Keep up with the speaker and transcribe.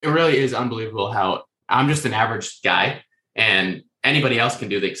It really is unbelievable how I'm just an average guy and anybody else can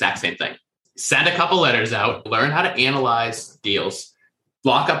do the exact same thing. Send a couple letters out, learn how to analyze deals,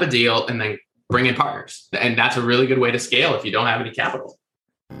 lock up a deal, and then bring in partners. And that's a really good way to scale if you don't have any capital.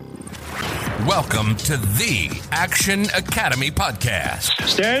 Welcome to the Action Academy podcast.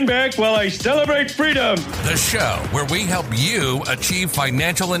 Stand back while I celebrate freedom. The show where we help you achieve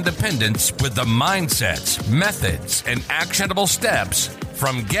financial independence with the mindsets, methods, and actionable steps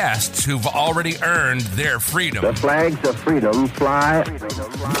from guests who've already earned their freedom. The flags of freedom fly.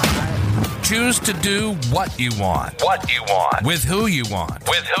 Choose to do what you want. What you want. With who you want.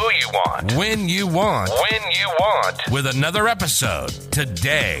 With who you want. When you want. When you want. With another episode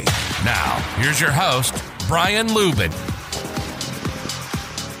today. Now, here's your host, Brian Lubin.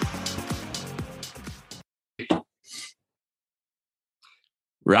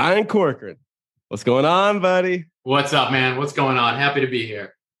 Ryan Corcoran. What's going on, buddy? What's up, man? What's going on? Happy to be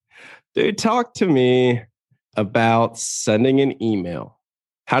here. Dude, talk to me about sending an email.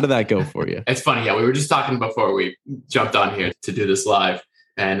 How did that go for you? It's funny. Yeah, we were just talking before we jumped on here to do this live.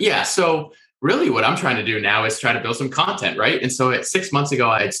 And yeah, so really what I'm trying to do now is try to build some content, right? And so 6 months ago,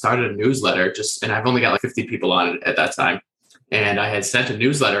 I had started a newsletter and I've only got like 50 people on it at that time. And I had sent a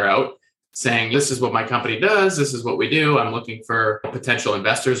newsletter out saying, this is what my company does. This is what we do. I'm looking for potential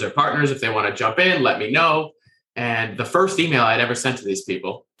investors or partners. If they want to jump in, let me know. And the first email I'd ever sent to these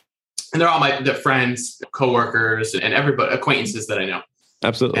people, and they're all my friends, coworkers, and everybody, acquaintances that I know.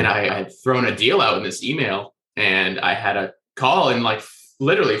 Absolutely. And I had thrown a deal out in this email, and I had a call in like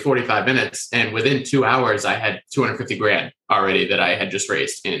literally 45 minutes. And within 2 hours, I had 250 grand already that I had just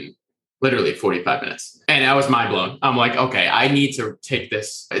raised in literally 45 minutes. And I was mind blown. I'm like, okay, I need to take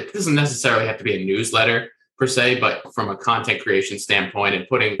this. It doesn't necessarily have to be a newsletter per se, but from a content creation standpoint and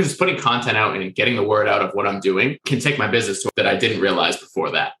putting content out and getting the word out of what I'm doing can take my business to that I didn't realize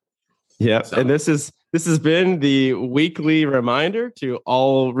before that. Yeah. So. And this has been the weekly reminder to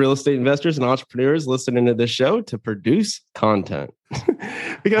all real estate investors and entrepreneurs listening to this show to produce content.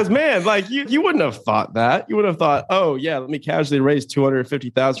 Because man, like you wouldn't have thought that. You would have thought, oh yeah, let me casually raise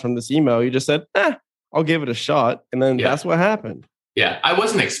 250,000 from this email. You just said, I'll give it a shot. And then that's what happened. Yeah, I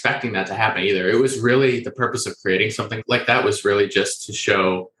wasn't expecting that to happen either. It was really the purpose of creating something like that was really just to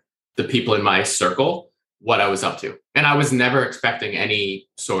show the people in my circle what I was up to. And I was never expecting any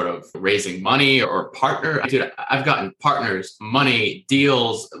sort of raising money or partner. Dude, I've gotten partners, money,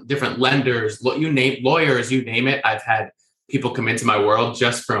 deals, different lenders, lawyers, you name it. I've had people come into my world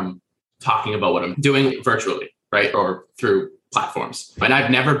just from talking about what I'm doing virtually, right? Or through platforms. And I've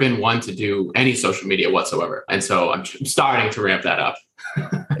never been one to do any social media whatsoever. And so I'm starting to ramp that up.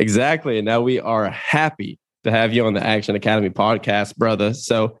 Exactly. And now we are happy to have you on the Action Academy podcast, brother.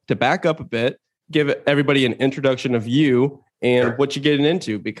 So to back up a bit, give everybody an introduction of you and what you're getting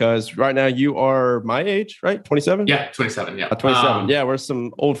into, because right now you are my age, right? 27? Yeah, 27. Yeah. 27. Yeah, we're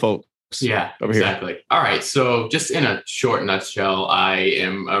some old folks. Yeah, over exactly. Here. All right. So just in a short nutshell, I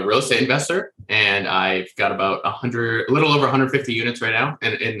am a real estate investor and I've got about a little over 150 units right now.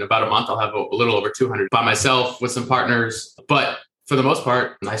 And in about a month, I'll have a little over 200 by myself with some partners. But for the most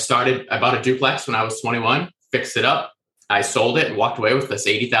part, I bought a duplex when I was 21, fixed it up. I sold it and walked away with this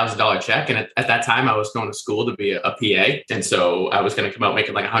 $80,000 check. And at that time, I was going to school to be a PA. And so I was going to come out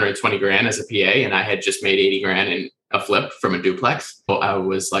making like 120 grand as a PA. And I had just made 80 grand in a flip from a duplex. So I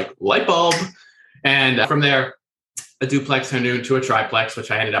was like, light bulb. And from there, a duplex turned into a triplex,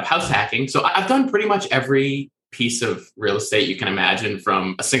 which I ended up house hacking. So I've done pretty much every piece of real estate you can imagine,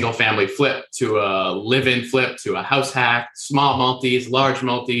 from a single family flip to a live-in flip to a house hack, small multis, large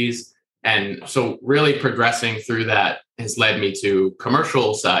multis. And so really progressing through that has led me to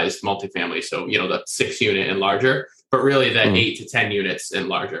commercial sized multifamily. So, the 6 unit and larger, but really the 8 to 10 units and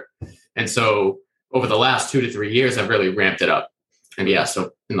larger. And so over the last 2 to 3 years, I've really ramped it up. And yeah,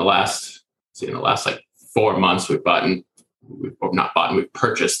 so in the last like 4 months, we've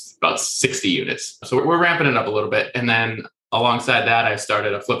purchased about 60 units. So we're ramping it up a little bit. And then alongside that, I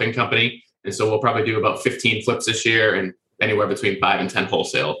started a flipping company. And so we'll probably do about 15 flips this year and anywhere between 5 and 10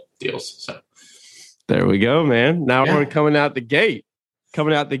 wholesale deals. So there we go, man. Now we're coming out the gate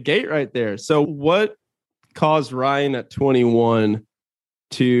right there. So what caused Ryan at 21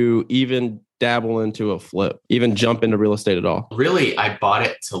 to even dabble into a flip, even jump into real estate at all? Really, I bought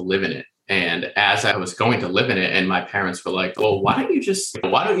it to live in it. And as I was going to live in it, and my parents were like, well, why don't you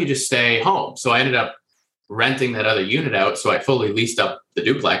just stay home? So I ended up renting that other unit out. So I fully leased up the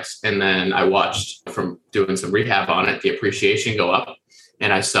duplex. And then I watched, from doing some rehab on it, the appreciation go up.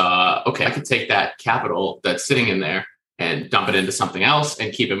 And I saw, okay, I could take that capital that's sitting in there and dump it into something else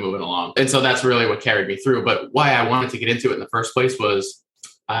and keep it moving along. And so that's really what carried me through. But why I wanted to get into it in the first place was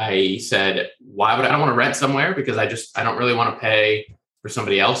I said, I don't want to rent somewhere because I don't really want to pay for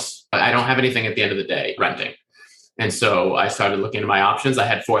somebody else. I don't have anything at the end of the day renting. And so I started looking into my options. I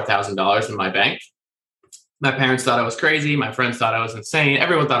had $4,000 in my bank. My parents thought I was crazy. My friends thought I was insane.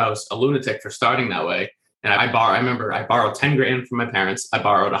 Everyone thought I was a lunatic for starting that way. And I remember I borrowed 10 grand from my parents. I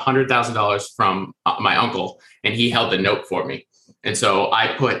borrowed $100,000 from my uncle, and he held the note for me. And so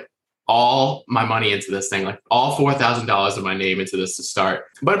I put all my money into this thing, like all $4,000 of my name into this to start,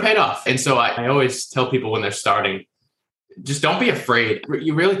 but it paid off. And so I always tell people when they're starting, just don't be afraid.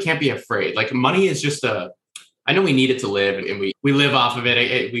 You really can't be afraid. Like money is just I know we need it to live, and we live off of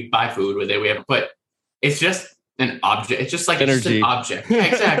it. We buy food with it. But it's just an object. It's just like energy. It's just an object. Yeah,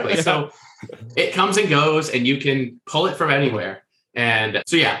 exactly. So it comes and goes, and you can pull it from anywhere. And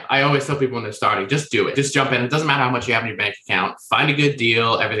so, yeah, I always tell people when they're starting, just do it. Just jump in. It doesn't matter how much you have in your bank account. Find a good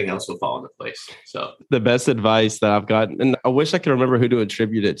deal. Everything else will fall into place. So the best advice that I've gotten, and I wish I could remember who to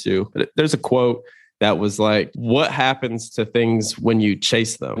attribute it to, but there's a quote that was like, what happens to things when you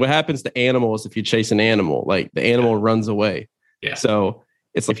chase them? What happens to animals if you chase an animal? Like the animal runs away. Yeah. So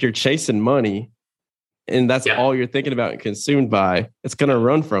it's like if you're chasing money and that's all you're thinking about and consumed by, it's going to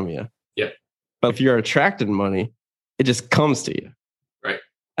run from you. Yep. But if you're attracting money, it just comes to you. Right.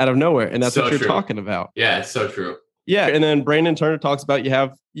 Out of nowhere. And that's so what you're true. talking about. Yeah, it's so true. Yeah. And then Brandon Turner talks about you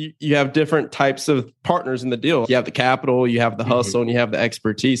have different types of partners in the deal. You have the capital, you have the hustle, and you have the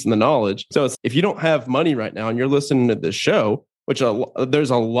expertise and the knowledge. So if you don't have money right now and you're listening to this show, which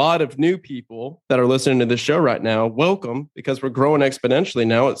there's a lot of new people that are listening to this show right now, welcome, because we're growing exponentially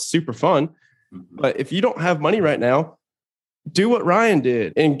now. It's super fun. But if you don't have money right now, do what Ryan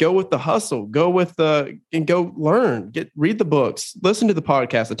did and go with the hustle, and go learn, read the books, listen to the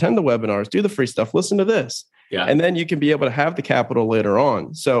podcast, attend the webinars, do the free stuff, listen to this. Yeah. And then you can be able to have the capital later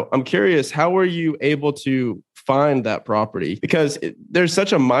on. So I'm curious, how were you able to find that property? Because there's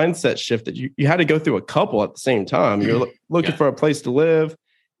such a mindset shift that you had to go through a couple at the same time. You're looking for a place to live.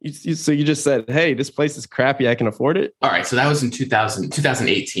 So you just said, hey, this place is crappy. I can afford it. All right. So that was in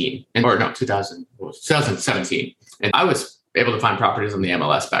 2018 2017. And I was able to find properties on the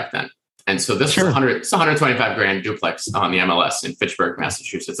MLS back then. And so this is it's 125 grand duplex on the MLS in Fitchburg,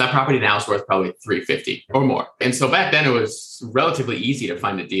 Massachusetts. That property now is worth probably 350 or more. And so back then it was relatively easy to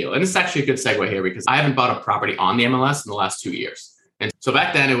find a deal. And this is actually a good segue here because I haven't bought a property on the MLS in the last 2 years. And so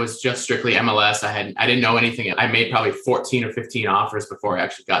back then it was just strictly MLS. I didn't know anything. I made probably 14 or 15 offers before I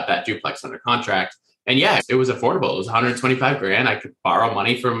actually got that duplex under contract. And yeah, it was affordable. It was 125 grand. I could borrow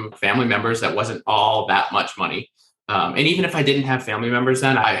money from family members. That wasn't all that much money. And even if I didn't have family members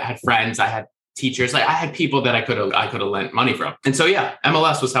then, I had friends, I had teachers, I had people that I could have lent money from. And so, yeah,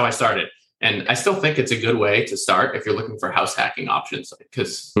 MLS was how I started. And I still think it's a good way to start if you're looking for house hacking options,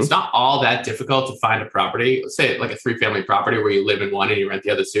 because it's not all that difficult to find a property, let's say like a 3-family property where you live in one and you rent the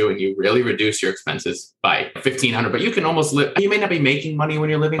other 2, and you really reduce your expenses by $1,500. But you can almost live, you may not be making money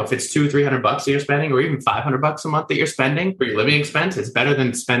when you're living. If it's $200-300 that you're spending, or even $500 a month that you're spending for your living expense, it's better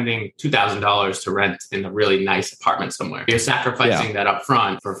than spending $2,000 to rent in a really nice apartment somewhere. You're sacrificing that up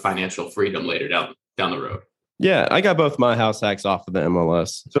front for financial freedom later down the road. Yeah, I got both my house hacks off of the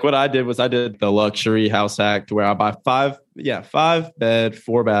MLS. So what I did was I did the luxury house hack to where I buy 5 bed,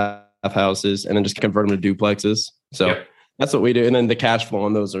 4 bath houses and then just convert them to duplexes. So that's what we do. And then the cash flow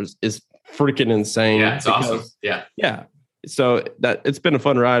on those is freaking insane. Yeah, it's awesome. Yeah. Yeah. So that it's been a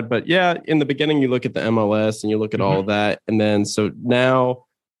fun ride. But yeah, in the beginning, you look at the MLS and you look at all of that. And then so now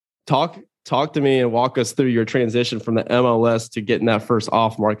talk to me and walk us through your transition from the MLS to getting that first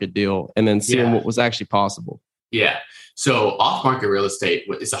off-market deal and then seeing what was actually possible. Yeah. So off-market real estate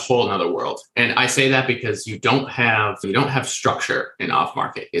is a whole nother world. And I say that because you don't have structure in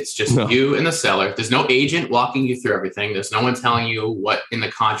off-market. It's just you and the seller. There's no agent walking you through everything. There's no one telling you what in the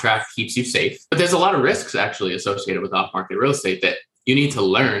contract keeps you safe. But there's a lot of risks actually associated with off-market real estate that you need to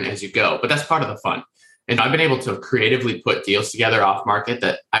learn as you go. But that's part of the fun. And I've been able to creatively put deals together off-market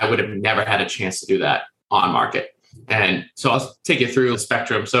that I would have never had a chance to do that on-market. And so I'll take you through the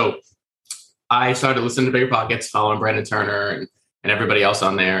spectrum. So I started listening to Bigger Pockets, following Brandon Turner and everybody else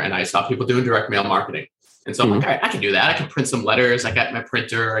on there. And I saw people doing direct mail marketing. And so I'm like, all right, I can do that. I can print some letters. I got my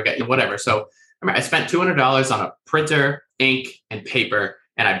printer. I got whatever. So I spent $200 on a printer, ink, and paper.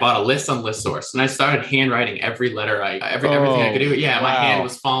 And I bought a list on ListSource. And I started handwriting every letter, everything I could do. Yeah, my hand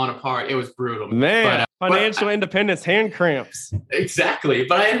was falling apart. It was brutal. Man, financial independence, hand cramps. Exactly.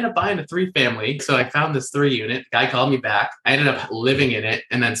 But I ended up buying a 3-family. So I found this 3-unit. Guy called me back. I ended up living in it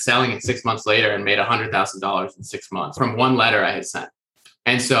and then selling it 6 months later and made $100,000 in 6 months from one letter I had sent.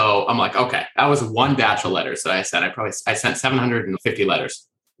 And so I'm like, okay, that was one batch of letters that I sent. I sent 750 letters.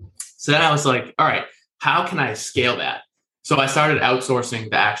 So then I was like, all right, how can I scale that? So I started outsourcing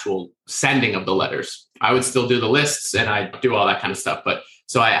the actual sending of the letters. I would still do the lists and I do all that kind of stuff. But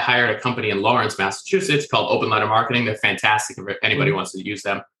so I hired a company in Lawrence, Massachusetts called Open Letter Marketing. They're fantastic if anybody wants to use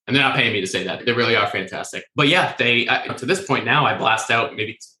them. And they're not paying me to say that. They really are fantastic. But yeah, to this point now, I blast out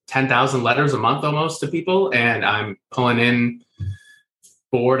maybe 10,000 letters a month almost to people. And I'm pulling in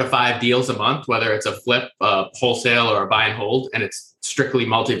 4 to 5 deals a month, whether it's a flip, a wholesale, or a buy and hold. And it's strictly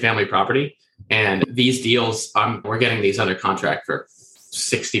multifamily property. And these deals, we're getting these under contract for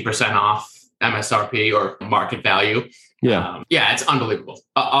 60% off MSRP or market value. Yeah. It's unbelievable.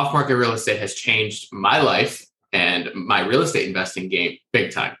 Off-market real estate has changed my life and my real estate investing game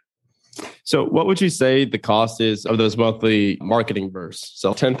big time. So what would you say the cost is of those monthly marketing bursts?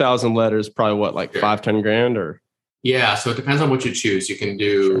 So 10,000 letters, probably what, like 5-10 grand or? Yeah. So it depends on what you choose. You can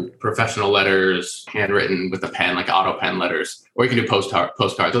do professional letters, handwritten with a pen, like auto pen letters, or you can do postcards.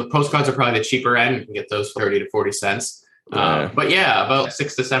 The postcards are probably the cheaper end. You can get those 30 to 40 cents. But yeah, about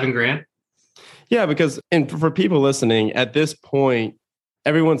 6 to 7 grand. Yeah, because and for people listening, at this point,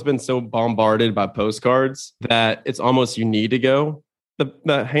 everyone's been so bombarded by postcards that it's almost you need to go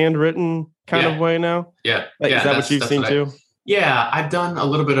the handwritten kind of way now. Yeah. Is that what you've seen too? Yeah, I've done a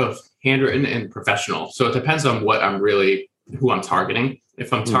little bit of handwritten and professional. So it depends on who I'm targeting.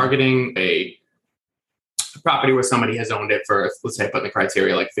 If I'm targeting a property where somebody has owned it for, let's say I put in the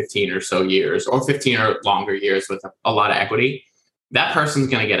criteria like 15 or so years or 15 or longer years with a lot of equity, that person's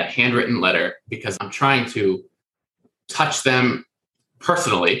going to get a handwritten letter because I'm trying to touch them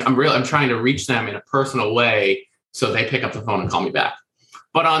personally. I'm trying to reach them in a personal way so they pick up the phone and call me back.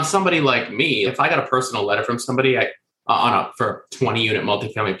 But on somebody like me, if I got a personal letter from somebody for a 20-unit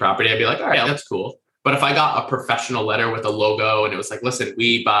multifamily property, I'd be like, all right, that's cool. But if I got a professional letter with a logo and it was like, listen,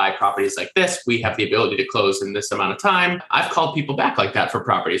 we buy properties like this, we have the ability to close in this amount of time. I've called people back like that for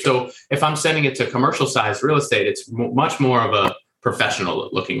property. So if I'm sending it to commercial size real estate, it's much more of a professional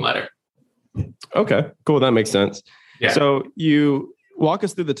looking letter. Okay, cool. That makes sense. Yeah. So you walk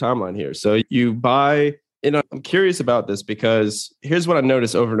us through the timeline here. So you buy, and I'm curious about this because here's what I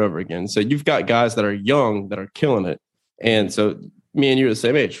notice over and over again. So you've got guys that are young that are killing it. And so me and you are the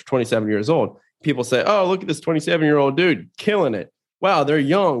same age, 27 years old. People say, oh, look at this 27-year-old dude killing it. Wow, they're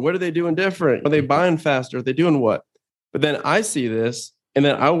young. What are they doing different? Are they buying faster? Are they doing what? But then I see this and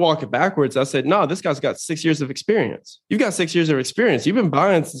then I walk it backwards. I said, no, this guy's got 6 years of experience. You've got 6 years of experience. You've been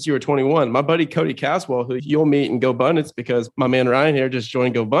buying since you were 21. My buddy, Cody Caswell, who you'll meet in GoBundance because my man Ryan here just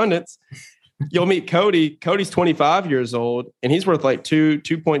joined GoBundance. You'll meet Cody. Cody's 25 years old and he's worth like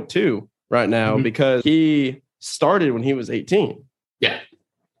 2.2 right now because he started when he was 18. Yeah.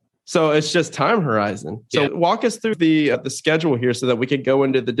 So it's just time horizon. So walk us through the schedule here so that we could go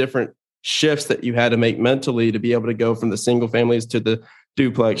into the different shifts that you had to make mentally to be able to go from the single families to the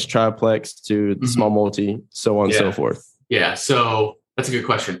duplex, triplex to the small multi, so on and so forth. Yeah. So that's a good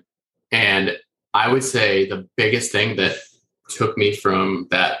question. And I would say the biggest thing that took me from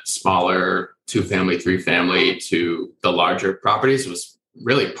that smaller 2-family, 3-family to the larger properties was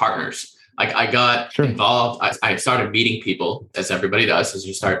really partners. Like I got involved. I started meeting people, as everybody does, as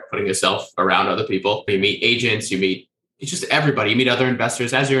you start putting yourself around other people. You meet agents, you meet just everybody. You meet other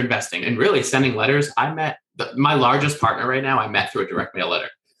investors as you're investing. And really sending letters, I met my largest partner right now, I met through a direct mail letter.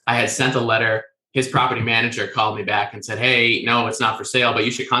 I had sent a letter. His property manager called me back and said, hey, no, it's not for sale, but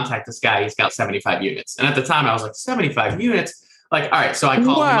you should contact this guy. He's got 75 units. And at the time I was like, 75 units? Like, all right. So I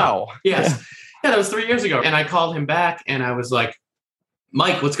called him up. Yes. Yeah, that was 3 years ago. And I called him back and I was like,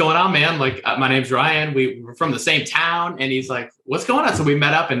 Mike, what's going on, man? Like, my name's Ryan. We were from the same town. And he's like, what's going on? So we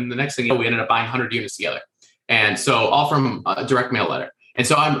met up and the next thing you know, we ended up buying 100 units together. And so all from a direct mail letter. And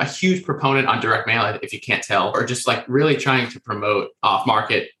so I'm a huge proponent on direct mail, if you can't tell, or just like really trying to promote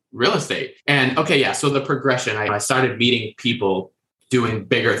off-market real estate. And so the progression, I started meeting people doing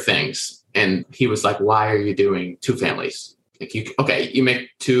bigger things. And he was like, why are you doing 2 families? Like you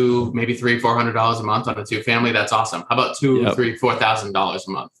make maybe $300-$400 a month on a 2-family. That's awesome. How about $4,000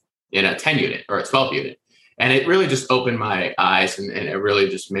 a month in a 10 unit or a 12 unit? And it really just opened my eyes and it really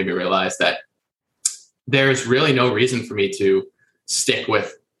just made me realize that there's really no reason for me to stick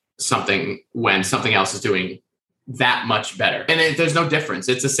with something when something else is doing that much better. And there's no difference.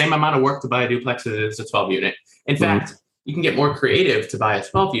 It's the same amount of work to buy a duplex as it is a 12 unit. In fact, you can get more creative to buy a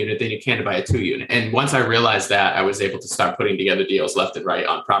 12 unit than you can to buy a 2 unit. And once I realized that, I was able to start putting together deals left and right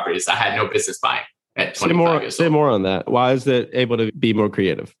on properties I had no business buying at 25 years old. Say more on that. Why is it able to be more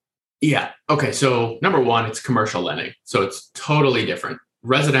creative? Yeah. Okay. So number one, it's commercial lending. So it's totally different.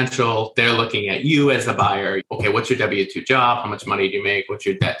 Residential, they're looking at you as the buyer. Okay, what's your W-2 job? How much money do you make? What's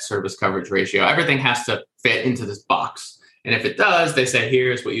your debt service coverage ratio? Everything has to fit into this box. And if it does, they say,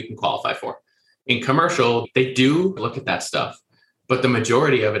 here's what you can qualify for. In commercial, they do look at that stuff, but the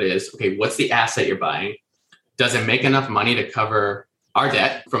majority of it is, okay, what's the asset you're buying? Does it make enough money to cover our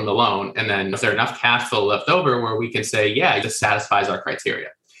debt from the loan? And then is there enough cash flow left over where we can say, yeah, this satisfies our criteria?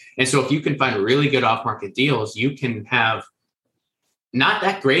 And so if you can find really good off-market deals, you can have not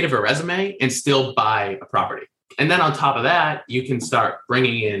that great of a resume and still buy a property. And then on top of that, you can start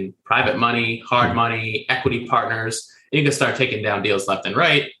bringing in private money, hard money, equity partners. And you can start taking down deals left and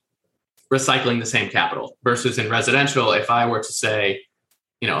right, recycling the same capital. Versus in residential, if I were to say,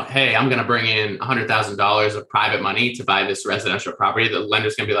 hey, I'm going to bring in $100,000 of private money to buy this residential property, the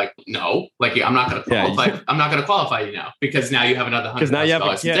lender's going to be like, no, like I'm not going to qualify. Yeah. I'm not going to qualify you now because now you have another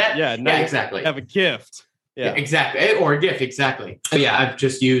 $100,000 in debt. Yeah, exactly. You have a gift. Yeah, exactly. Or a gift. Exactly. But yeah, I've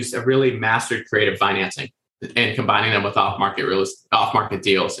just used a really mastered creative financing and combining them with off-market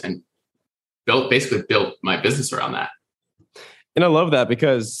deals and basically built my business around that. And I love that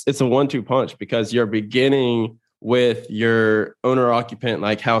because it's a 1-2 punch because you're beginning with your owner occupant,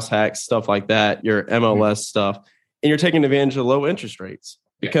 like house hacks, stuff like that, your MLS stuff, and you're taking advantage of low interest rates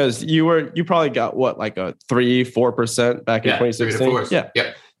because you probably got what, like a 3-4% back in 2016.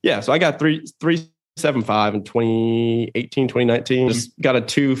 Yeah. So I got 3.75 in 2018, 2019. Just got a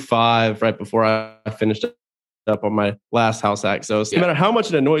 2.5 right before I finished up on my last house hack. So no matter how much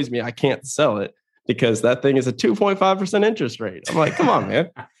it annoys me, I can't sell it because that thing is a 2.5% interest rate. I'm like, come on,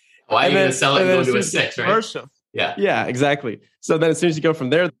 man. Why are you going to sell it and go to a 6, right? Commercial. Yeah, exactly. So then as soon as you go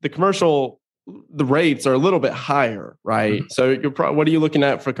from there, the rates are a little bit higher, right? Mm-hmm. So what are you looking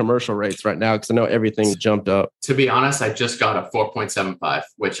at for commercial rates right now? Because I know everything jumped up. To be honest, I just got a 4.75,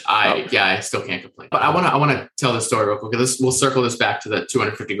 which I still can't complain. But I want to tell the story real quick. We'll circle this back to the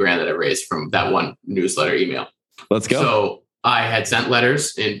 $250,000 that I raised from that one newsletter email. Let's go. So I had sent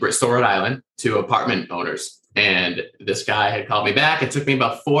letters in Bristol, Rhode Island to apartment owners. And this guy had called me back. It took me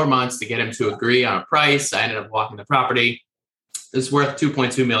about 4 months to get him to agree on a price. I ended up walking the property. It's worth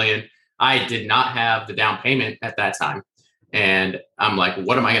 $2.2 million. I did not have the down payment at that time. And I'm like,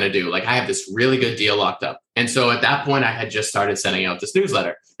 what am I going to do? Like, I have this really good deal locked up. And so at that point, I had just started sending out this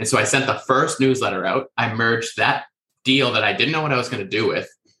newsletter. And so I sent the first newsletter out. I merged that deal that I didn't know what I was going to do with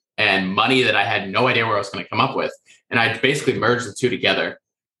and money that I had no idea where I was going to come up with. And I basically merged the two together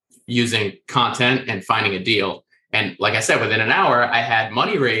using content and finding a deal. And like I said, within an hour, I had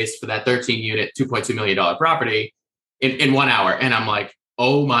money raised for that 13-unit, $2.2 million property in 1 hour. And I'm like,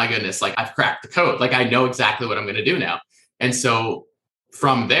 oh my goodness, like I've cracked the code. Like I know exactly what I'm going to do now. And so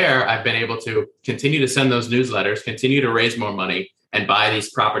from there, I've been able to continue to send those newsletters, continue to raise more money and buy these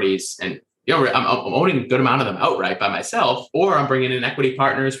properties. And I'm owning a good amount of them outright by myself, or I'm bringing in equity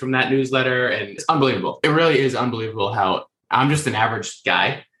partners from that newsletter. And it's unbelievable. It really is unbelievable how I'm just an average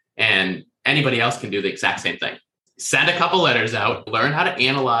guy and anybody else can do the exact same thing. Send a couple letters out, learn how to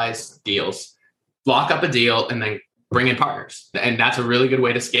analyze deals, lock up a deal, and then bring in partners. And that's a really good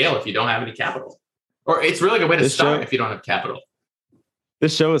way to scale if you don't have any capital. Or it's really a good way to start if you don't have capital.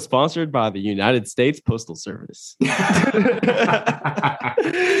 This show is sponsored by the United States Postal Service. Dude, this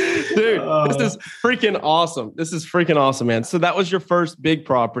is freaking awesome. This is freaking awesome, man. So that was your first big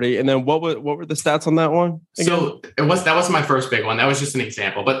property. And then what were the stats on that one again? So that was my first big one. That was just an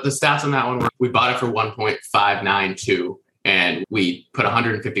example. But the stats on that one, we bought it for 1.592 and we put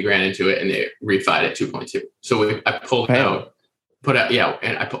 150 grand into it and they refied at 2.2. So I pulled out.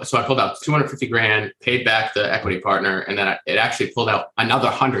 I pulled out 250 grand, paid back the equity partner, and then it actually pulled out another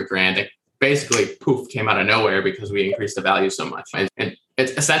 100 grand. It basically came out of nowhere because we increased the value so much. And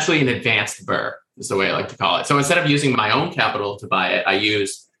it's essentially an advanced BRRRR is the way I like to call it. So instead of using my own capital to buy it, I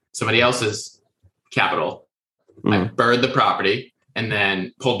used somebody else's capital. I BRRR'd the property and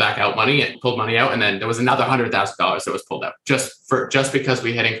then pulled money out. And then there was another $100,000 that was pulled out just because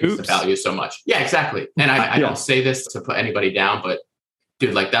we had increased the value so much. Yeah, exactly. And I don't say this to put anybody down, but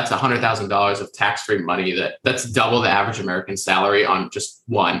dude, like that's $100,000 of tax-free money that's double the average American salary on just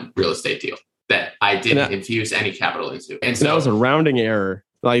one real estate deal that I didn't infuse any capital into. And so that was a rounding error.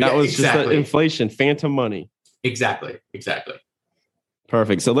 Like that was just inflation, phantom money. Exactly.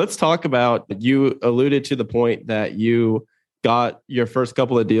 Perfect. So let's talk about, you alluded to the point that you got your first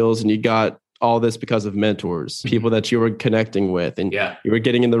couple of deals and you got all this because of mentors, people that you were connecting with, and you were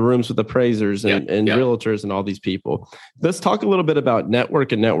getting in the rooms with appraisers and realtors and all these people. Let's talk a little bit about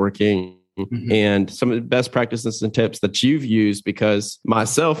networking and some of the best practices and tips that you've used, because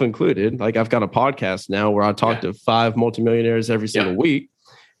myself included, like I've got a podcast now where I talk to 5 multimillionaires every single week.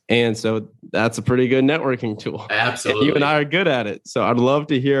 And so that's a pretty good networking tool. Absolutely. And you and I are good at it. So I'd love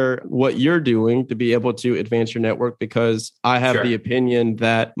to hear what you're doing to be able to advance your network, because I have the opinion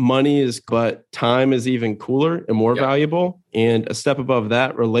that money is, but time is even cooler and more valuable. And a step above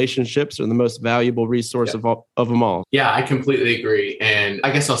that, relationships are the most valuable resource of them all. Yeah, I completely agree. And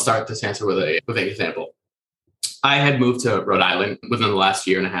I guess I'll start this answer with an example. I had moved to Rhode Island within the last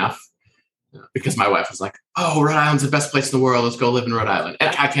year and a half, because my wife was like, oh, Rhode Island's the best place in the world. Let's go live in Rhode Island.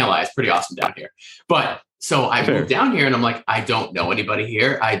 And I can't lie, it's pretty awesome down here. But so I moved down here and I'm like, I don't know anybody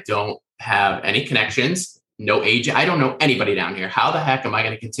here. I don't have any connections, no agent. I don't know anybody down here. How the heck am I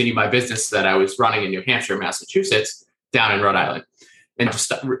going to continue my business that I was running in New Hampshire, Massachusetts, down in Rhode Island? And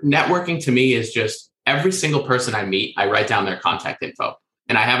just networking to me is just every single person I meet, I write down their contact info.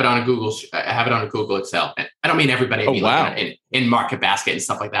 And I have it on a Google Excel. And I don't mean everybody. I mean like in Market Basket and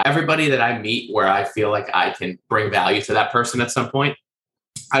stuff like that. Everybody that I meet where I feel like I can bring value to that person at some point,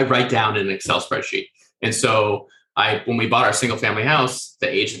 I write down in an Excel spreadsheet. And so when we bought our single family house, the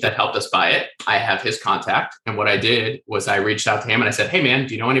agent that helped us buy it, I have his contact. And what I did was I reached out to him and I said, hey man,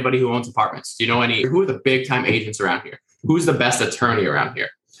 do you know anybody who owns apartments? Do you know who are the big time agents around here? Who's the best attorney around here?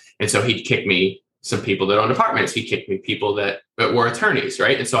 And so he'd kick me some people that owned apartments. He kicked me people that were attorneys,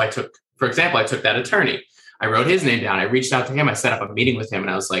 right? And so I took that attorney. I wrote his name down. I reached out to him. I set up a meeting with him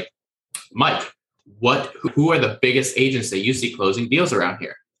and I was like, Mike, who are the biggest agents that you see closing deals around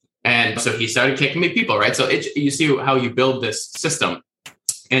here? And so he started kicking me people, right? So you see how you build this system.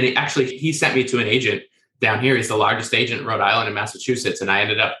 And he sent me to an agent down here. He's the largest agent in Rhode Island and Massachusetts. And I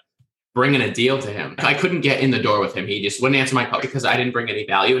ended up bringing a deal to him. I couldn't get in the door with him. He just wouldn't answer my call because I didn't bring any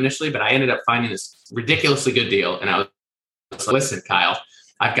value initially, but I ended up finding this ridiculously good deal. And I was like, listen, Kyle,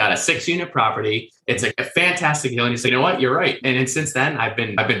 I've got a 6-unit property. It's a fantastic deal. And he said, you know what? You're right. And since then I've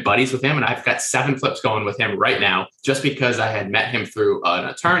been buddies with him and I've got 7 flips going with him right now, just because I had met him through an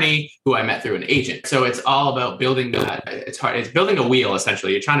attorney who I met through an agent. So it's all about building that. It's hard. It's building a wheel.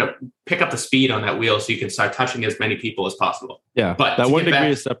 Essentially. You're trying to pick up the speed on that wheel so you can start touching as many people as possible. Yeah. But that 1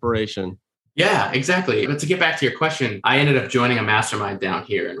 degree of separation. Yeah, exactly. But to get back to your question, I ended up joining a mastermind down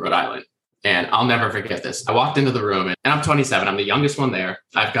here in Rhode Island. And I'll never forget this. I walked into the room and I'm 27. I'm the youngest one there.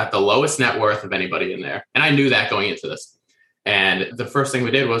 I've got the lowest net worth of anybody in there. And I knew that going into this. And the first thing we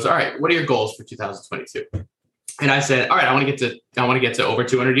did was, all right, what are your goals for 2022? And I said, all right, I want to get to over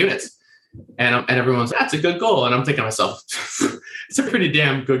 200 units. And everyone's, that's a good goal. And I'm thinking to myself, it's a pretty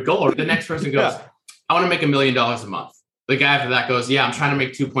damn good goal. The next person goes, I want to make $1 million a month. The guy after that goes, yeah, I'm trying to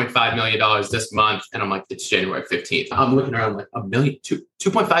make $2.5 million this month. And I'm like, it's January 15th. I'm looking around like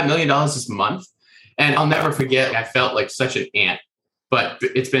 $2.5 million this month. And I'll never forget, I felt like such an ant. But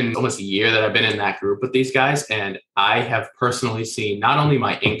it's been almost a year that I've been in that group with these guys. And I have personally seen not only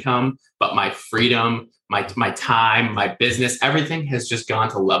my income, but my freedom, my time, my business, everything has just gone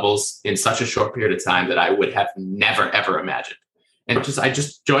to levels in such a short period of time that I would have never, ever imagined. And I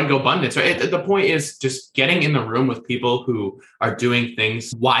just joined GoBundance. Right? The point is just getting in the room with people who are doing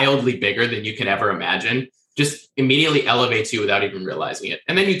things wildly bigger than you can ever imagine just immediately elevates you without even realizing it.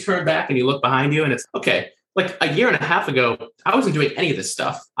 And then you turn back and you look behind you and it's, okay, like a year and a half ago, I wasn't doing any of this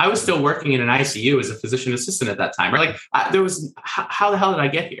stuff. I was still working in an ICU as a physician assistant at that time. Right? Like how the hell did I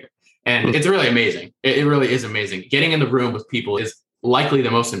get here? And it's really amazing. It really is amazing. Getting in the room with people is likely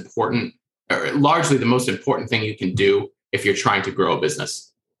the most important, or largely the most important thing you can do if you're trying to grow a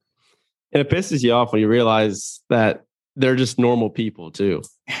business. And it pisses you off when you realize that they're just normal people too.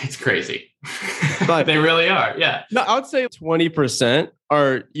 It's crazy. They really are. Yeah. No, I would say 20%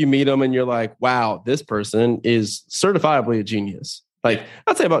 are, you meet them and you're like, wow, this person is certifiably a genius. Like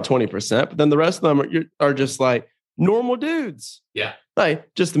I'd say about 20%, but then the rest of them are just like normal dudes. Yeah.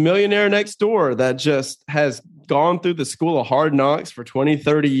 Like just a millionaire next door that just has gone through the school of hard knocks for 20,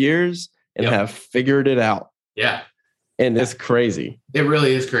 30 years and have figured it out. Yeah. And it's crazy. It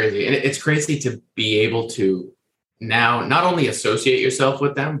really is crazy. And it's crazy to be able to now not only associate yourself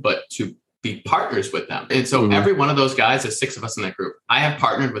with them, but to be partners with them. And so every one of those guys, there's 6 of us in that group. I have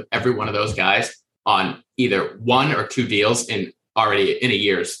partnered with every one of those guys on either 1 or 2 deals already in a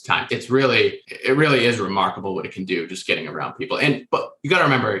year's time. It really is remarkable what it can do just getting around people. But you got to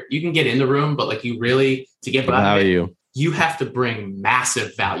remember, you can get in the room, but like to get value, you have to bring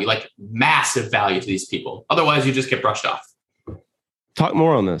massive value to these people. Otherwise you just get brushed off. Talk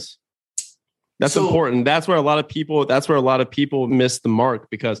more on this. That's important. That's where a lot of people miss the mark,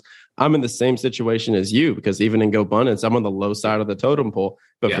 because I'm in the same situation as you, because even in GoBundance, I'm on the low side of the totem pole,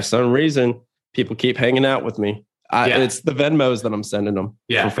 but for some reason people keep hanging out with me. It's the Venmos that I'm sending them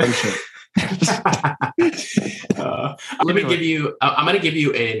for friendship. I'm going to give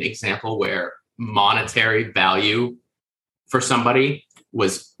you an example where monetary value for somebody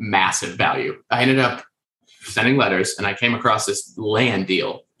was massive value. I ended up sending letters and I came across this land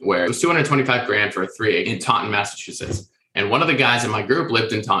deal where it was 225 grand for a 3 acre in Taunton, Massachusetts. And one of the guys in my group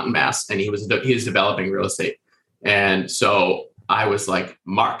lived in Taunton, Mass, and he was developing real estate. And so I was like,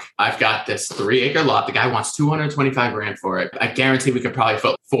 Mark, I've got this 3 acre lot. The guy wants 225 grand for it. I guarantee we could probably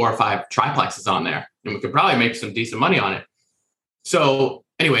put 4 or 5 triplexes on there and we could probably make some decent money on it. So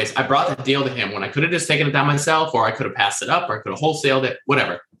anyways, I brought that deal to him when I could have just taken it down myself, or I could have passed it up, or I could have wholesaled it,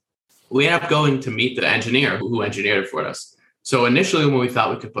 whatever. We ended up going to meet the engineer who engineered it for us. So initially when we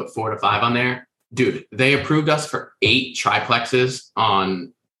thought we could put 4 to 5 on there, dude, they approved us for 8 triplexes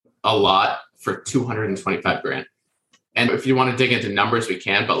on a lot for 225 grand. And if you want to dig into numbers, we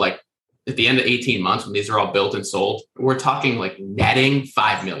can, but like at the end of 18 months, when these are all built and sold, we're talking like netting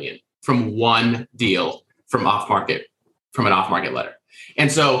 5 million from one deal from an off-market letter.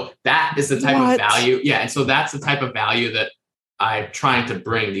 And so that is the type of value. Yeah. And so that's the type of value that I'm trying to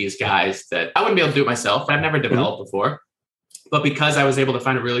bring these guys that I wouldn't be able to do it myself. I've never developed before. But because I was able to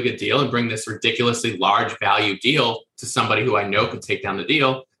find a really good deal and bring this ridiculously large value deal to somebody who I know could take down the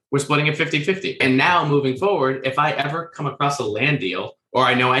deal, we're splitting it 50-50. And now moving forward, if I ever come across a land deal, or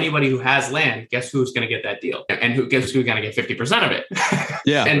I know anybody who has land, guess who's going to get that deal? And who's going to get 50% of it?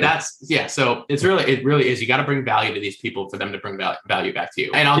 Yeah. And so it really is. You got to bring value to these people for them to bring value back to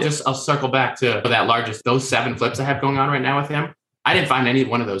you. And I'll circle back to those 7 flips I have going on right now with him. I didn't find any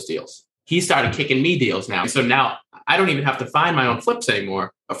one of those deals. He started kicking me deals now. So now I don't even have to find my own flips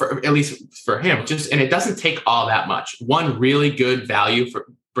anymore, at least for him. And it doesn't take all that much. One really good value for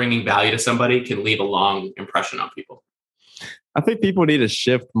bringing value to somebody can leave a long impression on people. I think people need to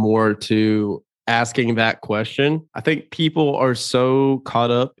shift more to asking that question. I think people are so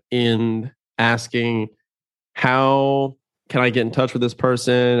caught up in asking, how can I get in touch with this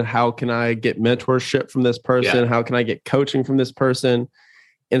person? How can I get mentorship from this person? Yeah. How can I get coaching from this person?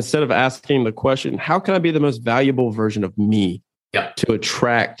 Instead of asking the question, how can I be the most valuable version of me to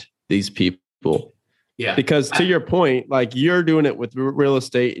attract these people? Yeah. Because to your point, like you're doing it with real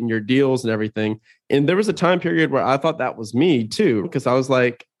estate and your deals and everything. And there was a time period where I thought that was me too, because I was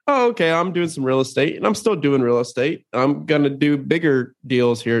like, oh, okay, I'm doing some real estate and I'm still doing real estate. I'm going to do bigger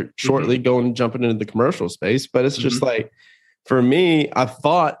deals here shortly, jumping into the commercial space. But it's just like, for me, I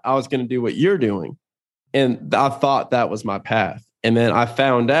thought I was going to do what you're doing. And I thought that was my path. And then I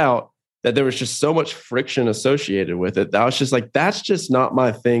found out that there was just so much friction associated with it. That I was just like, that's just not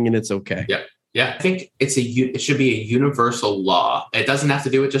my thing. And it's okay. Yeah. Yeah. I think it should be a universal law. It doesn't have to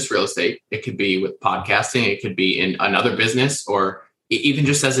do with just real estate. It could be with podcasting. It could be in another business, or even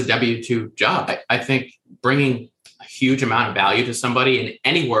just as a W-2 job. I think bringing a huge amount of value to somebody in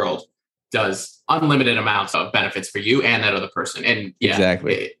any world does unlimited amounts of benefits for you and that other person. And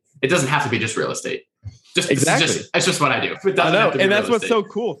exactly, it doesn't have to be just real estate. It's just what I do. I know, and that's what's so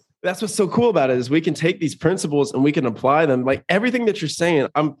cool. That's what's so cool about it is we can take these principles and we can apply them. Like everything that you're saying,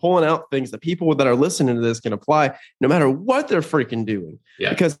 I'm pulling out things that people that are listening to this can apply no matter what they're freaking doing.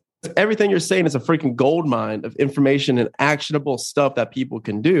 Yeah. Because everything you're saying is a freaking gold mine of information and actionable stuff that people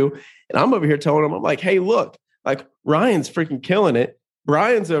can do. And I'm over here telling them, I'm like, hey, look, like Ryan's freaking killing it.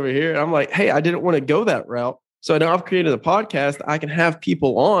 Brian's over here. And I'm like, hey, I didn't want to go that route. So now I've created a podcast that I can have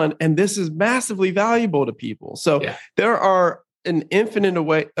people on, and this is massively valuable to people. So there are an infinite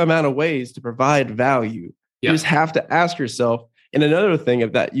amount of ways to provide value. You just have to ask yourself. And another thing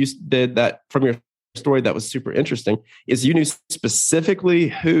of that you did that from your story that was super interesting is you knew specifically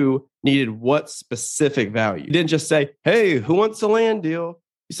who needed what specific value. You didn't just say, hey, who wants a land deal?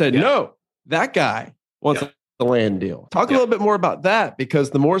 You said, no, that guy wants a land deal. Talk a little bit more about that, because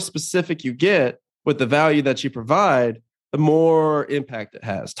the more specific you get with the value that you provide, the more impact it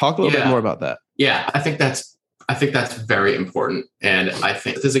has. Talk a little bit more about that. Yeah, I think that's very important. And I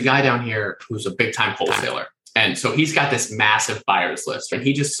think there's a guy down here who's a big time wholesaler. And so he's got this massive buyers list, and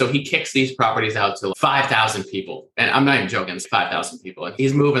he kicks these properties out to 5,000 people. And I'm not even joking, it's 5,000 people. And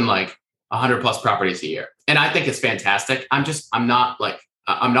he's moving like 100 plus properties a year. And I think it's fantastic. I'm not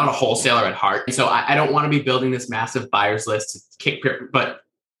a wholesaler at heart. And so I don't want to be building this massive buyers list to kick people. But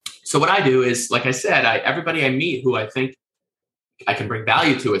so what I do is, like I said, everybody I meet who I think I can bring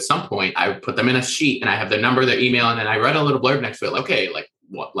value to at some point, I put them in a sheet and I have their number, their email, and then I write a little blurb next to it. Like, okay, like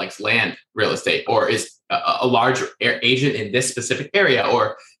what likes land, real estate, or is a large agent in this specific area,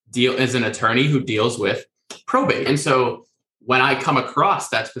 or is an attorney who deals with probate. And so when I come across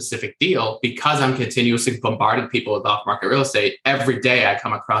that specific deal, because I'm continuously bombarding people with off-market real estate, every day I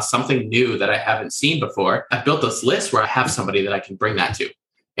come across something new that I haven't seen before. I've built this list where I have somebody that I can bring that to.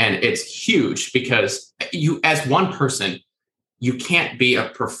 And it's huge because you, as one person, you can't be a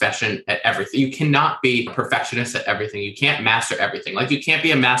profession at everything. You cannot be a perfectionist at everything. You can't master everything. Like you can't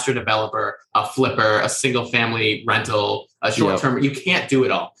be a master developer, a flipper, a single family rental, a short term. Yep. You can't do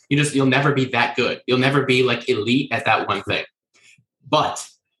it all. You'll never be that good. You'll never be like elite at that one thing. But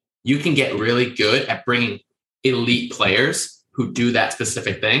you can get really good at bringing elite players who do that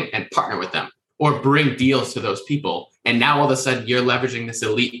specific thing and partner with them or bring deals to those people. And now all of a sudden you're leveraging this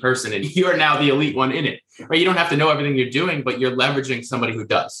elite person and you're now the elite one in it, right? You don't have to know everything you're doing, but you're leveraging somebody who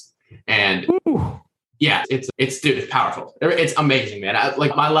does. And yeah, dude, it's powerful. It's amazing, man.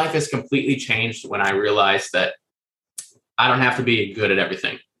 My life has completely changed when I realized that I don't have to be good at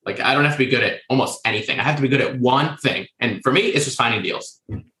everything. Like I don't have to be good at almost anything. I have to be good at one thing. And for me, it's just finding deals.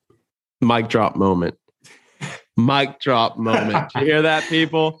 Mic drop moment. Mic drop moment. You hear that,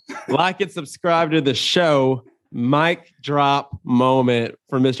 people? Like and subscribe to the show. Mic drop moment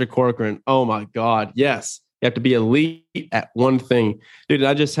for Mr. Corcoran. Oh my God. Yes. You have to be elite at one thing. Dude,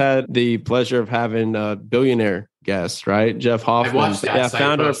 I just had the pleasure of having a billionaire guest, right? Jeff Hoffman. Yeah,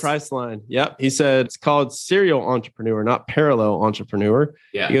 founder of Priceline. Yep. He said it's called serial entrepreneur, not parallel entrepreneur.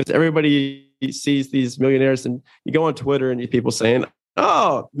 Yeah. Because everybody sees these millionaires and you go on Twitter and you people saying,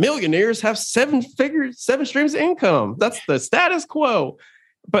 oh, millionaires have 7 streams of income. That's the status quo.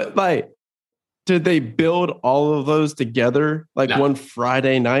 But like, did they build all of those together one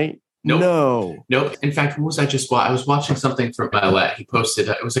Friday night? Nope. No. In fact, what was I just watching? I was watching something from Millet. He posted,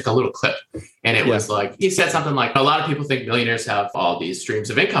 it was like a little clip. And it was like, he said something like, a lot of people think millionaires have all these streams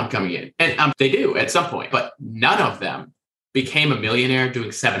of income coming in. And they do at some point, but none of them became a millionaire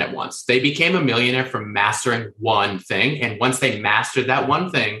doing 7 at once. They became a millionaire from mastering one thing. And once they mastered that one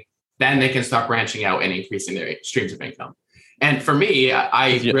thing, then they can start branching out and increasing their streams of income. And for me,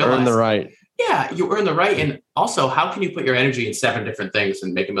 I realized earn the right. Yeah, you earn the right. And also, how can you put your energy in 7 different things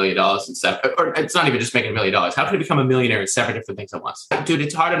and make $1 million in 7? Or it's not even just making $1 million. How can you become a millionaire in 7 different things at once? Dude, it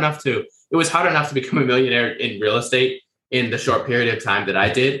was hard enough to become a millionaire in real estate in the short period of time that I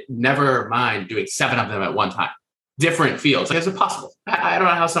did. Never mind doing 7 of them at one time. Different fields. Like, is it possible? I don't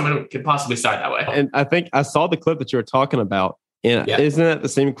know how someone could possibly start that way. And I think I saw the clip that you were talking about. And isn't that the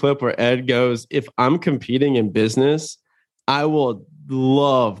same clip where Ed goes, if I'm competing in business, I will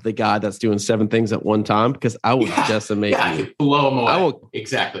love the guy that's doing 7 things at one time because I will decimate you. I could blow him away.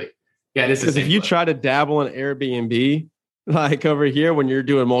 Exactly. Yeah, this is because if you try to dabble in Airbnb, like over here when you're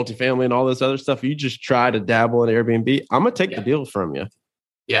doing multifamily and all this other stuff, you just try to dabble in Airbnb. I'm gonna take the deal from you.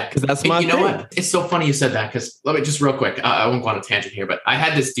 Yeah, because that's my. You know what? It's so funny you said that because let me just real quick. I won't go on a tangent here, but I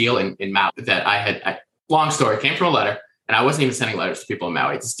had this deal in Maui that I had. Long story, came from a letter. And I wasn't even sending letters to people in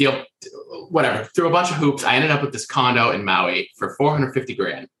Maui. It's deal, whatever. Through a bunch of hoops, I ended up with this condo in Maui for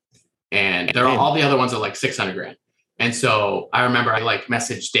 $450,000, and all the other ones are like $600,000. And so I remember I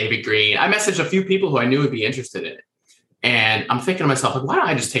messaged David Green. I messaged a few people who I knew would be interested in it, and I'm thinking to myself, like, why don't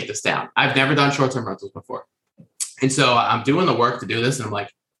I just take this down? I've never done short-term rentals before, and so I'm doing the work to do this, and I'm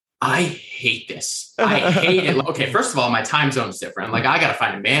like, I hate this. I hate it. Okay, first of all, my time zone is different. Like, I got to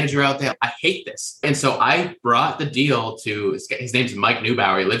find a manager out there. I hate this. And so I brought the deal to, his name's Mike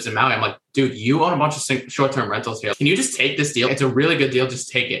Neubauer. He lives in Maui. I'm like, dude, you own a bunch of short-term rentals here. Can you just take this deal? It's a really good deal. Just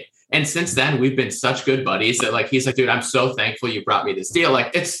take it. And since then, we've been such good buddies that he's like, dude, I'm so thankful you brought me this deal.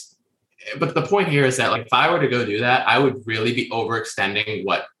 But the point here is that if I were to go do that, I would really be overextending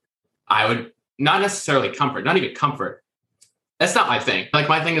what I would, not necessarily comfort, not even comfort. That's not my thing.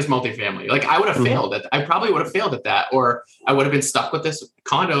 My thing is multifamily. I would have failed at. I probably would have failed at that, or I would have been stuck with this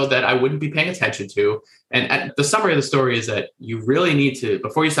condo that I wouldn't be paying attention to. And the summary of the story is that you really need to,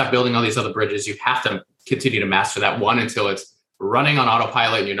 before you start building all these other bridges, you have to continue to master that one until it's running on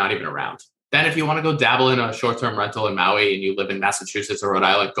autopilot and you're not even around. Then if you want to go dabble in a short-term rental in Maui and you live in Massachusetts or Rhode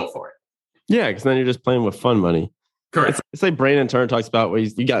Island, go for it. Yeah, because then you're just playing with fun money. Correct. It's like Brandon Turner talks about where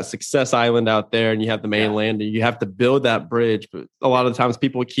you got Success Island out there and you have the mainland and you have to build that bridge. But a lot of the times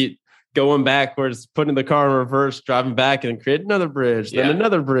people keep going backwards, putting the car in reverse, driving back and create another bridge, then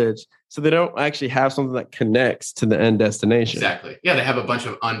another bridge. So they don't actually have something that connects to the end destination. Exactly. Yeah, they have a bunch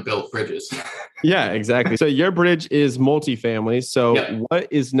of unbuilt bridges. Yeah, exactly. So your bridge is multifamily. So what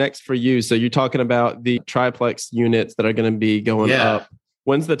is next for you? So you're talking about the triplex units that are going to be going up.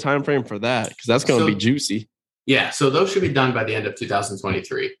 When's the time frame for that? Because that's going to be juicy. Yeah, so those should be done by the end of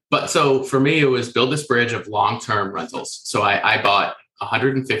 2023. But so for me, it was build this bridge of long-term rentals. So I bought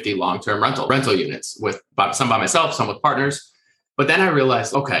 150 long-term rental units with some by myself, some with partners. But then I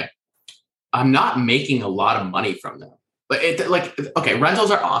realized, okay, I'm not making a lot of money from them. Okay,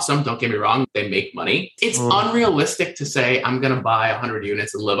 rentals are awesome. Don't get me wrong. They make money. It's unrealistic to say I'm going to buy 100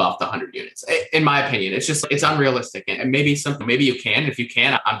 units and live off the 100 units. In my opinion, it's unrealistic. And maybe you can. If you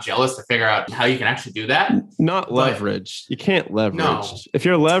can, I'm jealous to figure out how you can actually do that. Not leverage. You can't leverage. No. If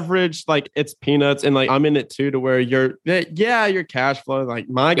you're leveraged, like it's peanuts. And like I'm in it too, to where your cash flow, like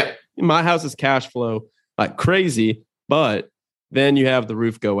my house is cash flow like crazy, but then you have the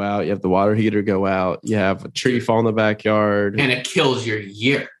roof go out, you have the water heater go out, you have a tree fall in the backyard. And it kills your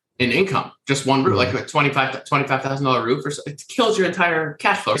year in income. Just one roof, like a $25,000 roof, or so, it kills your entire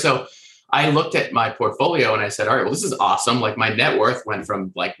cash flow. So I looked at my portfolio and I said, all right, well, this is awesome. Like my net worth went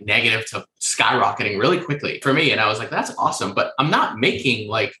from like negative to skyrocketing really quickly for me. And I was like, that's awesome. But I'm not making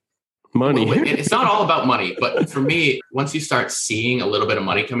like money. It's not all about money. But for me, once you start seeing a little bit of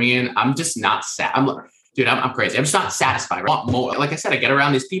money coming in, I'm just not sad. Dude, I'm crazy. I'm just not satisfied. I want more. Like I said, I get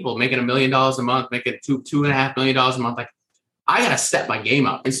around these people making $1 million a month, making $2.5 million a month. Like I got to step my game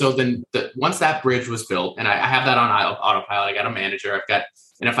up. And so then once that bridge was built, and I have that on autopilot, I got a manager.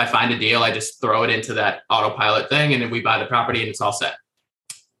 And if I find a deal, I just throw it into that autopilot thing, and then we buy the property, and it's all set.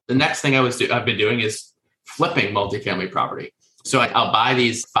 The next thing I've been doing is flipping multifamily property. So I'll buy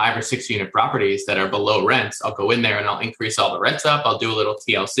these 5 or 6 unit properties that are below rents. I'll go in there and I'll increase all the rents up. I'll do a little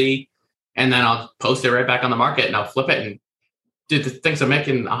TLC. And then I'll post it right back on the market and I'll flip it. And dude, the things I'm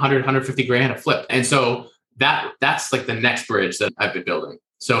making 100, 150 grand a flip. And so that's like the next bridge that I've been building.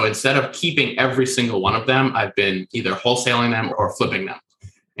 So instead of keeping every single one of them, I've been either wholesaling them or flipping them.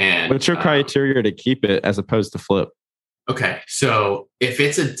 And what's your criteria to keep it as opposed to flip? Okay. So if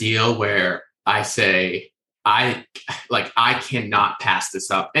it's a deal where I say, I cannot pass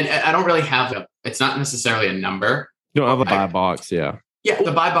this up. And I don't really have it's not necessarily a number. You don't have a buy box. Yeah. Yeah,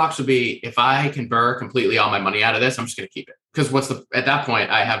 the buy box would be if I can burr completely all my money out of this, I'm just going to keep it. Because at that point,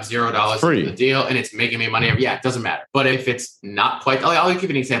 I have $0 in the deal and it's making me money. Yeah, it doesn't matter. But if it's not quite, I'll give you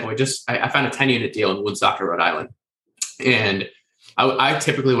an example. I found a 10-unit deal in Woonsocket, Rhode Island. And I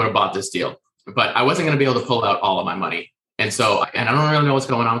typically would have bought this deal, but I wasn't going to be able to pull out all of my money. And so, I don't really know what's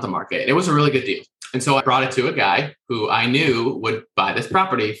going on with the market. It was a really good deal. And so I brought it to a guy who I knew would buy this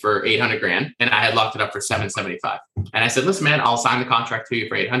property for 800 grand. And I had locked it up for 775. And I said, listen, man, I'll sign the contract to you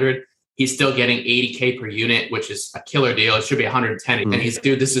for 800. He's still getting 80K per unit, which is a killer deal. It should be 110. And he's,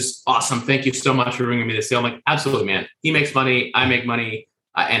 dude, this is awesome. Thank you so much for bringing me this deal. I'm like, absolutely, man. He makes money. I make money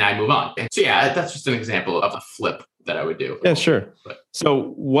and I move on. And so, yeah, that's just an example of a flip that I would do. Yeah, sure.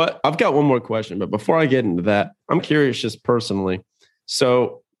 So I've got one more question, but before I get into that, I'm curious just personally.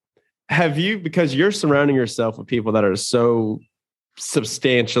 So have you, because you're surrounding yourself with people that are so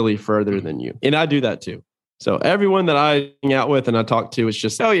substantially further than you, and I do that too. So everyone that I hang out with and I talk to is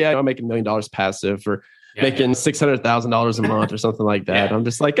just, oh yeah, I'm making $1 million passive or making $600,000 a month or something like that. Yeah. I'm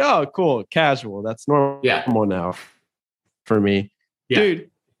just like, oh, cool, casual. That's normal now for me. Yeah.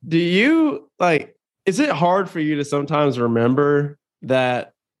 Dude, do you is it hard for you to sometimes remember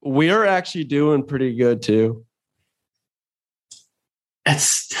that we're actually doing pretty good too?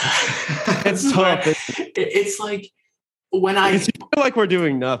 It's tough. It's like when I feel like we're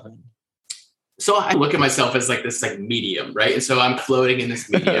doing nothing. So I look at myself as like this medium, right? And so I'm floating in this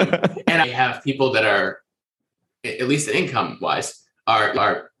medium, and I have people that are, at least income wise,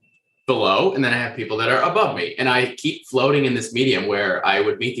 are below, and then I have people that are above me, and I keep floating in this medium where I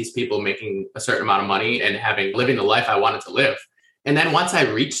would meet these people making a certain amount of money and living the life I wanted to live. And then once I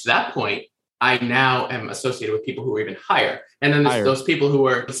reached that point, I now am associated with people who are even higher. And then there's those people who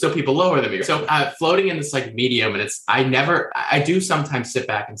are still people lower than me. So I'm floating in this medium, and I do sometimes sit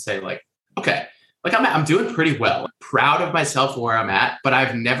back and say okay, I'm doing pretty well. I'm proud of myself where I'm at, but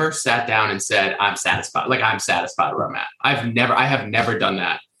I've never sat down and said, I'm satisfied. I'm satisfied where I'm at. I have never done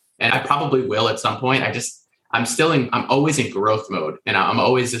that. And I probably will at some point. I'm always in growth mode, and I'm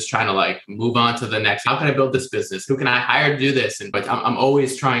always just trying to move on to the next. How can I build this business? Who can I hire to do this? And I'm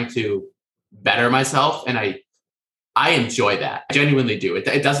always trying to better myself. And I enjoy that. I genuinely do.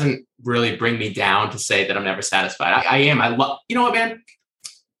 It doesn't really bring me down to say that I'm never satisfied. I am. I love, you know what, man?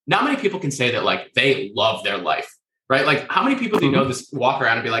 Not many people can say that they love their life, right? How many people do you know this walk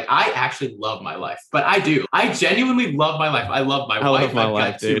around and be like, I actually love my life? But I do. I genuinely love my life. I love my wife.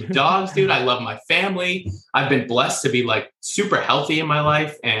 I've got 2 dogs, dude. I love my family. I've been blessed to be super healthy in my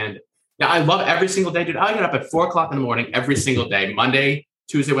life. And I love every single day, dude. I get up at 4:00 in the morning every single day, Monday,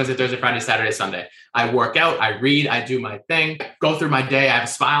 Tuesday, Wednesday, Thursday, Friday, Saturday, Sunday. I work out, I read, I do my thing, go through my day. I have a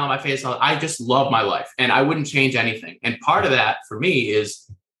smile on my face. I just love my life, and I wouldn't change anything. And part of that for me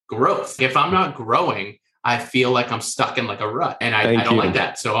is growth. If I'm not growing, I feel like I'm stuck in a rut, and I don't like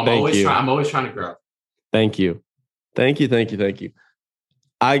that. So I'm always trying to grow. Thank you.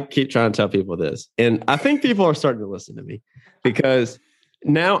 I keep trying to tell people this, and I think people are starting to listen to me because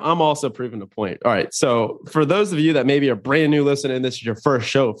now I'm also proving a point. All right. So for those of you that maybe are brand new listening, and this is your first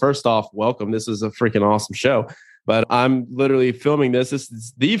show, first off, welcome. This is a freaking awesome show. But I'm literally filming this. This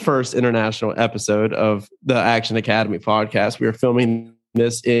is the first international episode of the Action Academy podcast. We are filming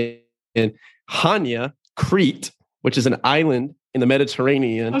this in Hania, Crete, which is an island in the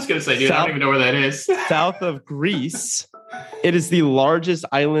Mediterranean. I was going to say, dude, I don't even know where that is. South of Greece. It is the largest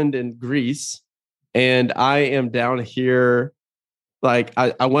island in Greece. And I am down here. Like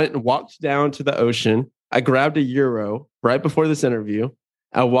I went and walked down to the ocean. I grabbed a euro right before this interview.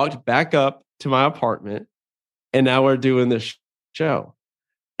 I walked back up to my apartment. And now we're doing this show.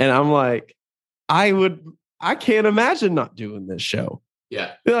 And I'm like, I can't imagine not doing this show.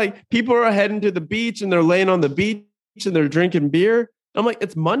 Yeah. They're like, people are heading to the beach and they're laying on the beach and they're drinking beer. I'm like,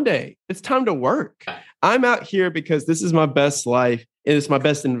 it's Monday. It's time to work. I'm out here because this is my best life and it's my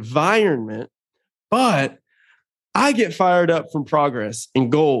best environment. But I get fired up from progress and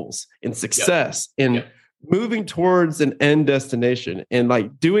goals and success and moving towards an end destination. And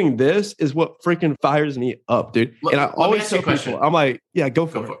like doing this is what freaking fires me up, dude. And I always tell people, I'm like, yeah, go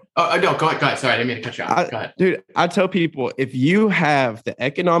for it. Oh, no, go ahead. Sorry, I didn't mean to cut you off. Go ahead. Dude, I tell people, if you have the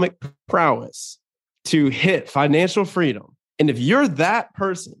economic prowess to hit financial freedom, and if you're that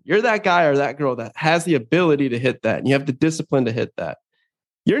person, you're that guy or that girl that has the ability to hit that, and you have the discipline to hit that,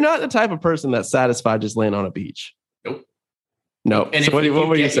 you're not the type of person that's satisfied just laying on a beach. Nope. No. And so what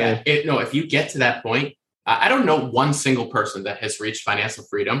were you saying? If you get to that point, I don't know one single person that has reached financial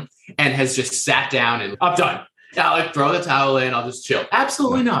freedom and has just sat down and I'm done. I'll like throw the towel in. I'll just chill.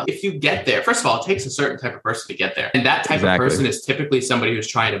 Absolutely not. If you get there, first of all, it takes a certain type of person to get there. And that type of person is typically somebody who's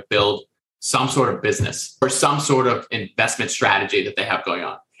trying to build some sort of business or some sort of investment strategy that they have going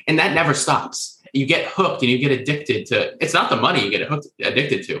on. And that never stops. You get hooked and you get addicted to, it's not the money you get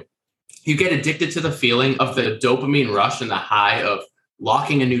addicted to. You get addicted to the feeling of the dopamine rush and the high of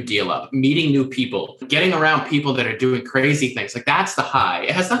locking a new deal up, meeting new people, getting around people that are doing crazy things. Like that's the high.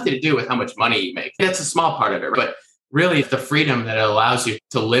 It has nothing to do with how much money you make. That's a small part of it, but really it's the freedom that it allows you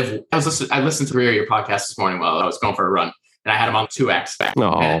to live. I listened to 3 of your podcasts this morning while I was going for a run and I had them on 2x.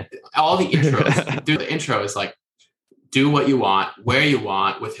 And all the intros, dude, the intro is like, do what you want, where you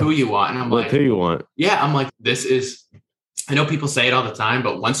want, with who you want. And I'm like, who you want. Yeah. I'm like, this is, I know people say it all the time,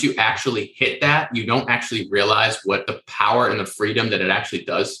 but once you actually hit that, you don't actually realize what the power and the freedom that it actually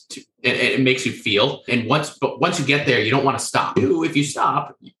does to it makes you feel. And once you get there, you don't want to stop. If you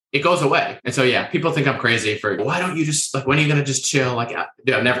stop, it goes away. And so, yeah, people think I'm crazy for, why don't you just like, when are you going to just chill? Like,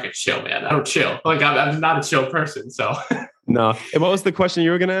 dude, I'm never going to chill, man. I don't chill. Like I'm not a chill person. So no. And what was the question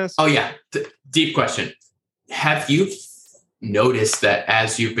you were going to ask? Oh yeah. Deep question. Have you noticed that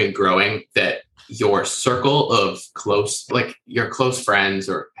as you've been growing that your circle of your close friends,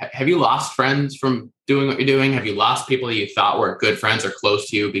 or have you lost friends from doing what you're doing? Have you lost people that you thought were good friends or close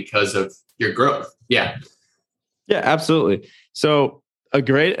to you because of your growth? Yeah. Yeah, absolutely. So a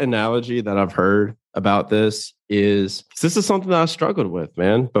great analogy that I've heard about this is something that I struggled with,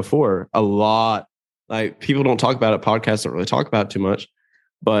 man, before a lot. Like people don't talk about it. Podcasts don't really talk about it too much,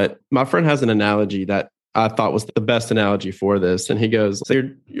 but my friend has an analogy that I thought was the best analogy for this. And he goes, so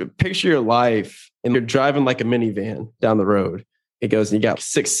you picture your life and you're driving like a minivan down the road. He goes, and you got a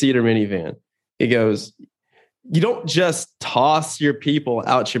 6-seater minivan. He goes, you don't just toss your people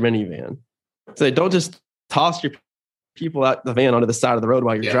out your minivan. So don't just toss your people out the van onto the side of the road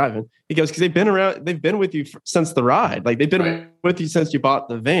while you're driving. He goes, because they've been with you since the ride. Like they've been with you since you bought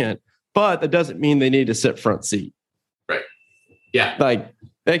the van, but that doesn't mean they need to sit front seat. Right. Yeah. Like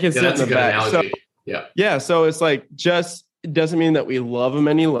they can sit in the back. So, yeah. So it's like, it doesn't mean that we love them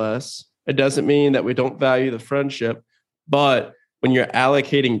any less. It doesn't mean that we don't value the friendship, but when you're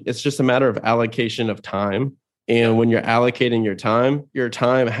allocating, it's just a matter of allocation of time. And when you're allocating your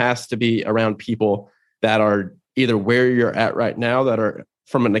time has to be around people that are either where you're at right now, that are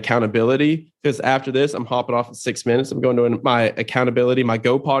from an accountability. Because after this, I'm hopping off in 6 minutes. I'm going to my accountability, my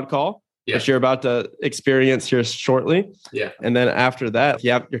GoPod call, which you're about to experience here shortly. Yeah. And then after that,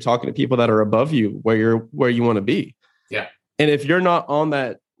 you're talking to people that are above you, where you want to be. Yeah. And if you're not on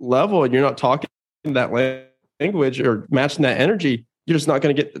that level and you're not talking that language or matching that energy, you're just not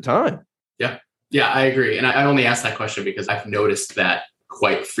going to get the time. Yeah. Yeah, I agree. And I only ask that question because I've noticed that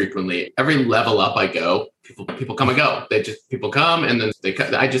quite frequently. Every level up I go, people come and go. People come and then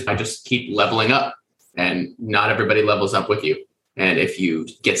I just keep leveling up, and not everybody levels up with you. And if you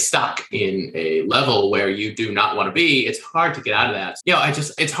get stuck in a level where you do not want to be, it's hard to get out of that.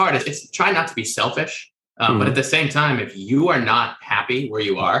 It's hard. It's try not to be selfish. But at the same time, if you are not happy where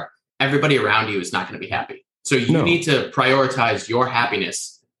you are, everybody around you is not going to be happy. So you need to prioritize your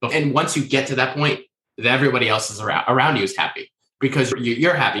happiness. And once you get to that point, then everybody else is around you is happy because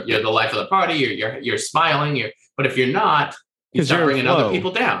you're happy. You're the life of the party. You're smiling. But if you're not, you start bringing other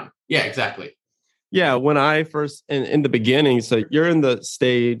people down. Yeah, exactly. Yeah, when I first in the beginning, so you're in the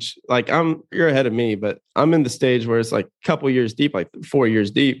stage, like you're ahead of me, but I'm in the stage where it's like a couple years deep, like 4 years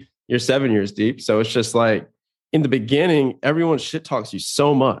deep, you're 7 years deep. So it's just like in the beginning, everyone shit talks you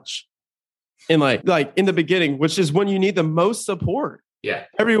so much. And like in the beginning, which is when you need the most support. Yeah.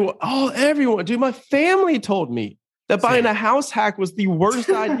 Everyone, dude, my family told me that buying a house hack was the worst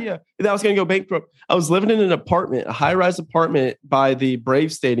idea, that I was going to go bankrupt. I was living in an apartment, a high-rise apartment by the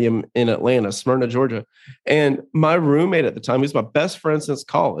Brave Stadium in Atlanta, Smyrna, Georgia. And my roommate at the time, he's my best friend since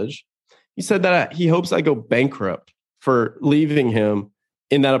college. He said that he hopes I go bankrupt for leaving him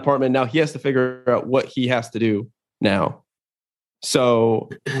in that apartment. Now he has to figure out what he has to do now. So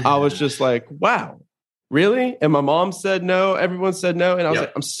I was just like, wow, really? And my mom said no. Everyone said no. And I was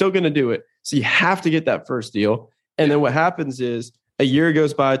like, I'm still going to do it. So you have to get that first deal. And then what happens is a year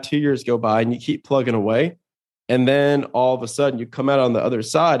goes by, 2 years go by, and you keep plugging away. And then all of a sudden you come out on the other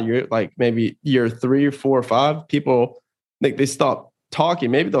side. You're like maybe year 3 or 4 or 5. People, they stop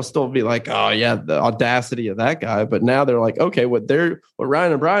talking. Maybe they'll still be like, oh yeah, the audacity of that guy. But now they're like, okay, what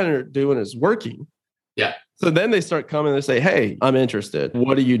Ryan and Brian are doing is working. Yeah. So then they start coming and say, hey, I'm interested.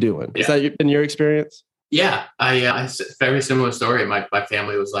 What are you doing? Is that been your experience? Yeah, I very similar story. My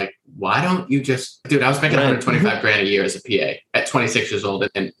family was like, why don't you just, dude, I was making 125 grand a year as a PA at 26 years old.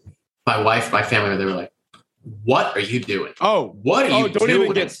 And my wife, my family, they were like, what are you doing? What are you doing? Don't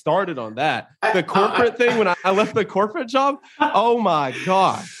even get started on that. The corporate thing, when I left the corporate job, oh my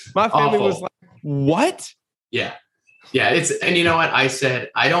God. My family was like, what? Yeah. Yeah. And you know what? I said,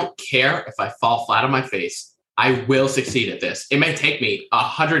 I don't care if I fall flat on my face. I will succeed at this. It may take me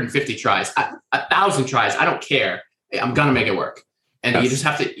 150 tries, 1,000 tries. I don't care. I'm going to make it work. And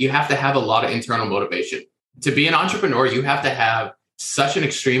you have to have a lot of internal motivation. To be an entrepreneur, you have to have such an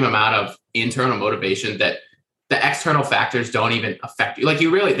extreme amount of internal motivation that the external factors don't even affect you. Like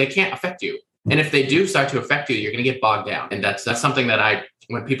they can't affect you. And if they do start to affect you, you're going to get bogged down. And that's something that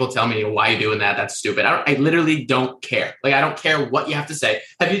when people tell me, why are you doing that? That's stupid. I literally don't care. Like, I don't care what you have to say.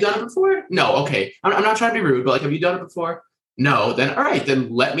 Have you done it before? No. Okay. I'm not trying to be rude, but like, have you done it before? No. Then, all right, then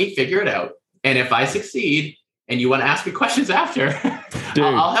let me figure it out. And if I succeed and you want to ask me questions after,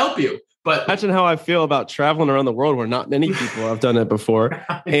 I'll help you. But imagine how I feel about traveling around the world where not many people have done it before.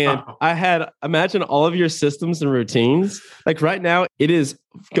 And imagine all of your systems and routines. Like right now, it is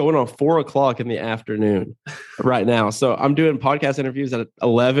going on 4:00 in the afternoon right now. So I'm doing podcast interviews at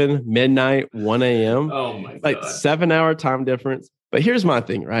 11, midnight, 1 a.m. Oh my God. Like 7-hour time difference. But here's my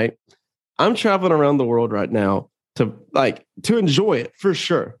thing, right? I'm traveling around the world right now to enjoy it for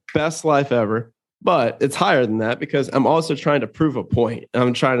sure. Best life ever. But it's higher than that because I'm also trying to prove a point.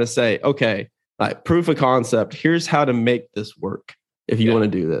 I'm trying to say, okay, like proof of concept. Here's how to make this work if you want to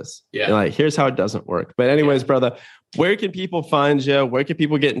do this. Yeah. And like, here's how it doesn't work. But anyways, brother, where can people find you? Where can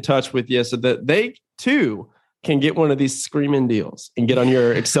people get in touch with you so that they too can get one of these screaming deals and get on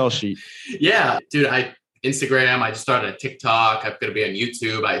your Excel sheet? Yeah, dude, Instagram. I just started a TikTok. I'm going to be on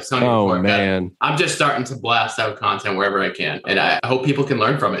YouTube. I'm just starting to blast out content wherever I can, and I hope people can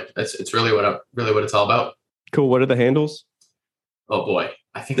learn from it. It's really what it's all about. Cool. What are the handles? Oh boy,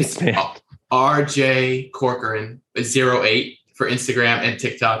 I think it's RJ Corcoran 08 for Instagram and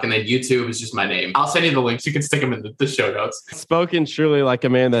TikTok, and then YouTube is just my name. I'll send you the links. You can stick them in the show notes. Spoken truly like a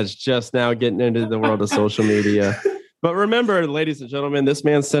man that's just now getting into the world of social media. But remember, ladies and gentlemen, this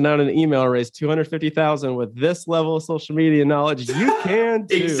man sent out an email, raised $250,000 with this level of social media knowledge. You can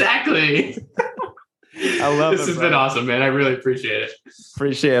too. Exactly. I love this. This has been awesome, man. I really appreciate it.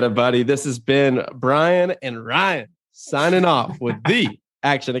 Appreciate it, buddy. This has been Brian and Ryan signing off with the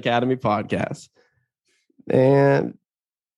Action Academy podcast. And